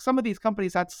company? Because some of these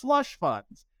companies had slush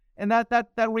funds, and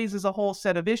that raises a whole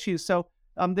set of issues. So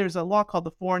there's a law called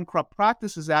the Foreign Corrupt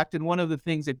Practices Act, and one of the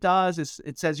things it does is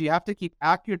it says you have to keep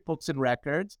accurate books and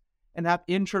records and have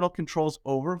internal controls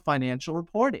over financial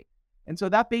reporting. And so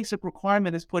that basic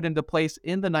requirement is put into place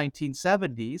in the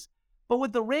 1970s. But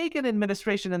with the Reagan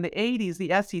administration in the 80s,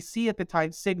 the SEC at the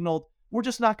time signaled, we're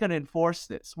just not going to enforce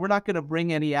this. We're not going to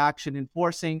bring any action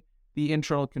enforcing the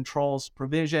internal controls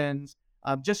provisions.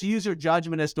 Just use your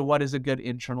judgment as to what is a good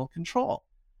internal control.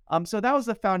 So that was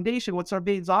the foundation. What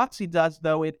Sarbanes-Oxley does,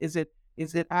 though, it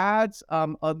adds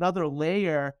another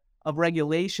layer of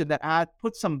regulation that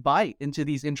puts some bite into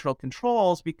these internal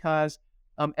controls, because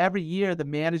every year the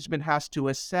management has to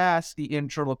assess the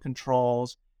internal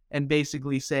controls and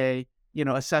basically say,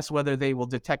 assess whether they will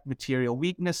detect material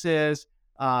weaknesses,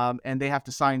 and they have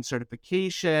to sign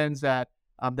certifications that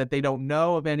they don't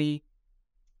know of any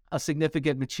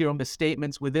significant material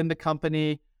misstatements within the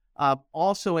company.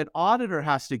 Also, an auditor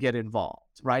has to get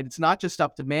involved, right? It's not just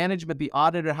up to management. The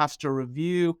auditor has to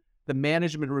review the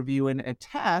management review and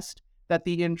attest that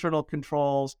the internal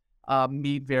controls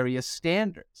meet various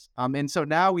standards. And so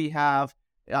now we have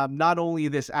not only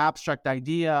this abstract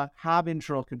idea, have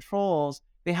internal controls,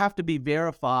 they have to be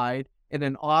verified, and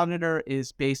an auditor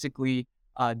is basically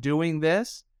doing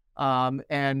this.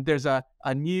 And there's a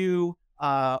new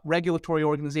regulatory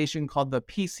organization called the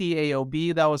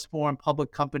PCAOB that was formed,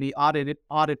 Public Company Audit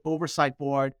Oversight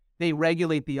Board. They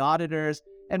regulate the auditors.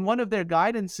 And one of their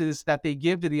guidances that they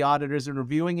give to the auditors in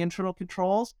reviewing internal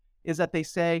controls is that they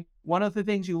say, one of the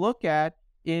things you look at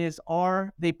is,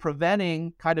 are they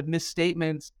preventing kind of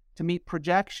misstatements to meet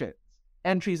projections,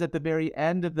 entries at the very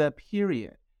end of the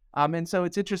period? And so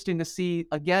it's interesting to see,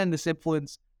 again, this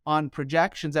influence on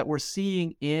projections that we're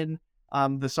seeing in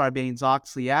the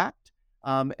Sarbanes-Oxley Act.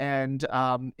 And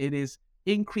it is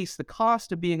increased the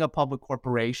cost of being a public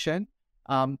corporation.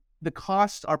 The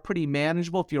costs are pretty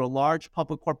manageable if you're a large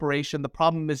public corporation. The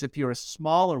problem is if you're a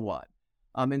smaller one.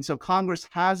 And so Congress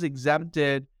has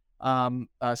exempted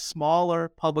smaller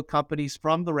public companies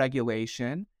from the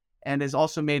regulation, and has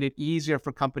also made it easier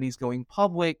for companies going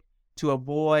public to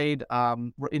avoid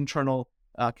internal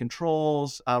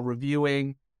controls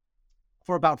reviewing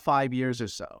for about 5 years or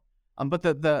so. But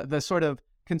the sort of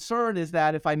concern is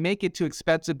that if I make it too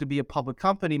expensive to be a public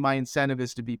company, my incentive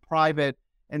is to be private.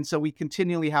 And so we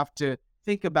continually have to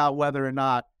think about whether or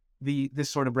not this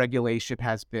sort of regulation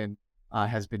has been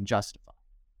justified.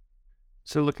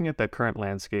 So looking at the current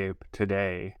landscape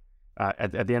today,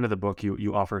 at the end of the book,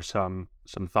 you offer some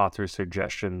thoughts or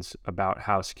suggestions about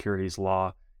how securities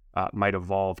law might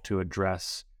evolve to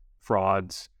address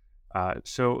frauds.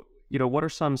 So, what are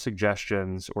some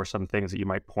suggestions or some things that you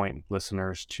might point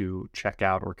listeners to check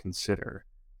out or consider,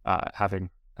 having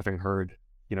heard,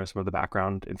 some of the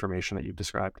background information that you've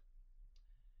described?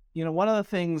 One of the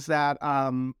things that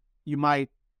you might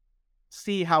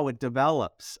see how it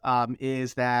develops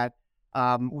is that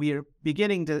we are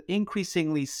beginning to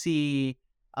increasingly see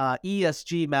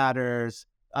ESG matters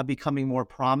becoming more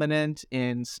prominent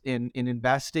in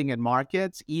investing in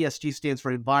markets. ESG stands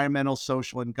for environmental,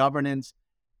 social, and governance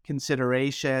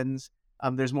considerations.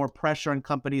 There's more pressure on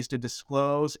companies to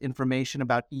disclose information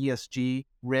about ESG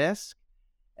risk.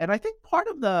 And I think part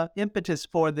of the impetus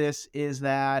for this is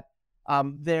that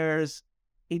there's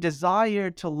a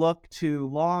desire to look to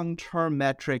long-term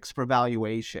metrics for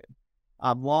valuation,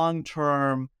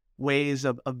 long-term ways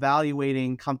of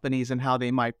evaluating companies and how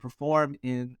they might perform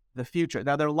in the future.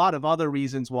 Now, there are a lot of other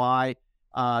reasons why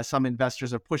some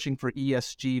investors are pushing for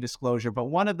ESG disclosure, but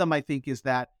one of them, I think, is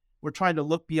that we're trying to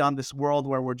look beyond this world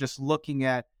where we're just looking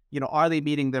at, are they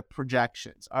meeting their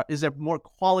projections? Is there more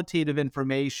qualitative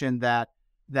information that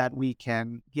we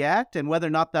can get? And whether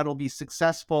or not that'll be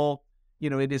successful,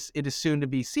 it is soon to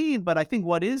be seen. But I think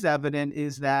what is evident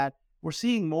is that we're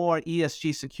seeing more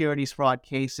ESG securities fraud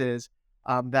cases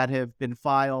that have been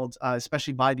filed,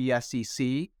 especially by the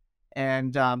SEC.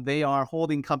 And they are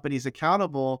holding companies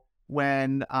accountable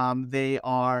when they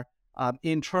are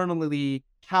internally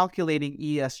calculating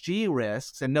ESG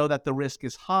risks and know that the risk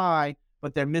is high,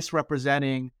 but they're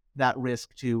misrepresenting that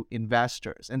risk to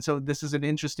investors. And so this is an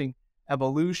interesting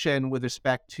evolution with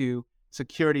respect to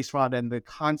securities fraud and the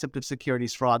concept of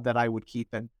securities fraud that I would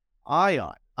keep an eye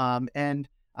on. And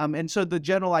so the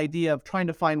general idea of trying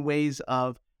to find ways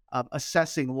of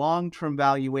assessing long-term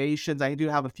valuations, I do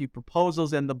have a few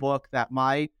proposals in the book that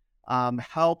might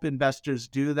help investors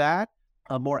do that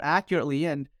more accurately.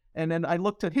 And then I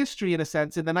looked at history in a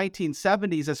sense. In the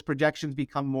 1970s, as projections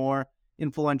become more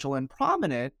influential and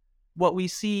prominent, what we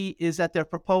see is that there are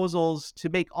proposals to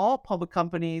make all public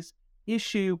companies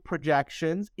issue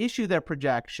their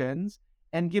projections,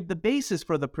 and give the basis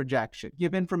for the projection,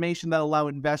 give information that allow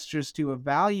investors to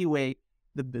evaluate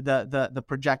the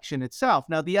projection itself.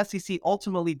 Now, the SEC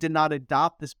ultimately did not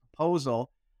adopt this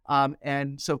proposal.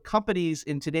 And so companies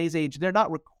in today's age, they're not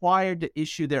required to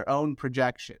issue their own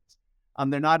projections.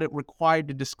 They're not required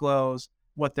to disclose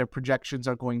what their projections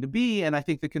are going to be. And I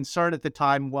think the concern at the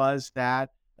time was that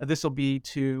this will be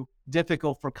too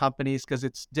difficult for companies because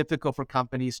it's difficult for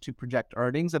companies to project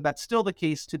earnings. And that's still the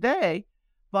case today.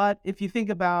 But if you think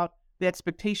about the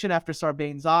expectation after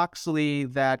Sarbanes-Oxley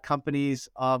that companies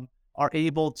are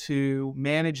able to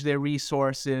manage their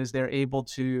resources, they're able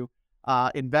to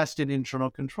invest in internal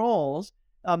controls,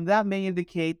 that may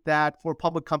indicate that for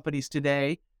public companies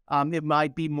today, it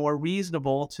might be more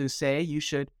reasonable to say you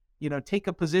should, take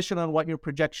a position on what your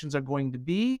projections are going to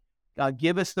be,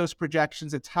 give us those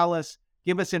projections and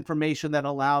give us information that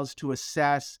allows to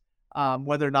assess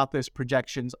whether or not those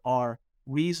projections are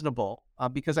reasonable.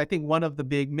 Because I think one of the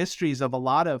big mysteries of a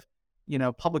lot of,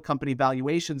 public company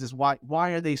valuations is why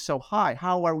are they so high?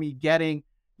 How are we getting,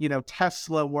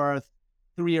 Tesla worth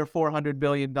 $300 or $400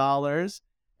 billion?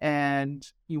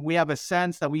 And we have a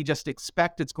sense that we just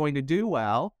expect it's going to do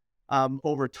well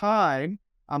over time.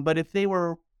 But if they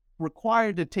were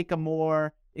required to take a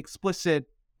more explicit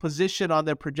position on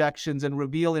their projections and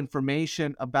reveal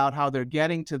information about how they're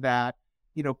getting to that,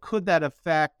 could that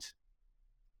affect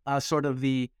sort of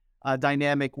the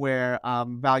dynamic where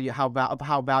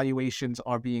how valuations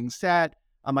are being set?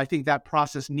 I think that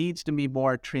process needs to be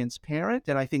more transparent,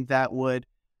 and I think that would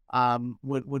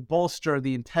bolster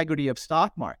the integrity of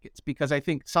stock markets, because I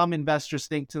think some investors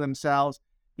think to themselves,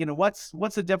 what's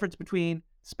the difference between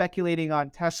speculating on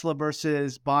Tesla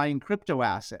versus buying crypto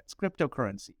assets,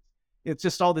 cryptocurrency? It's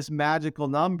just all this magical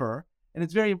number, and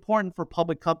it's very important for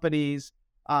public companies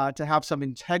to have some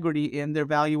integrity in their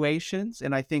valuations,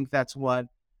 and I think that's what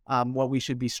we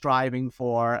should be striving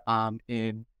for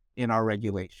in our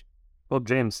regulation. Well,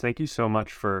 James, thank you so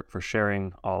much for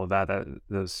sharing all of that. That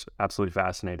was absolutely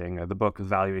fascinating. The book,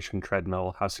 Valuation,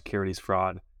 Treadmill, How Securities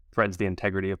Fraud Threatens the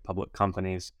Integrity of Public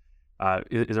Companies,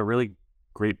 is a really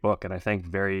great book, and I think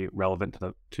very relevant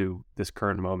to this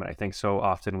current moment. I think so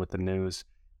often with the news,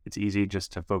 it's easy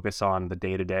just to focus on the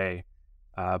day-to-day,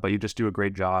 but you just do a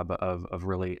great job of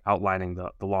really outlining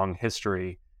the long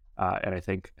history, and I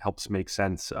think helps make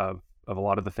sense of a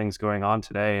lot of the things going on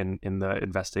today in the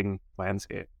investing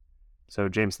landscape. So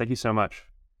James, thank you so much.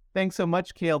 Thanks so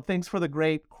much, Caleb. Thanks for the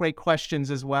great questions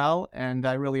as well. And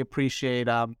I really appreciate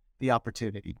the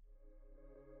opportunity.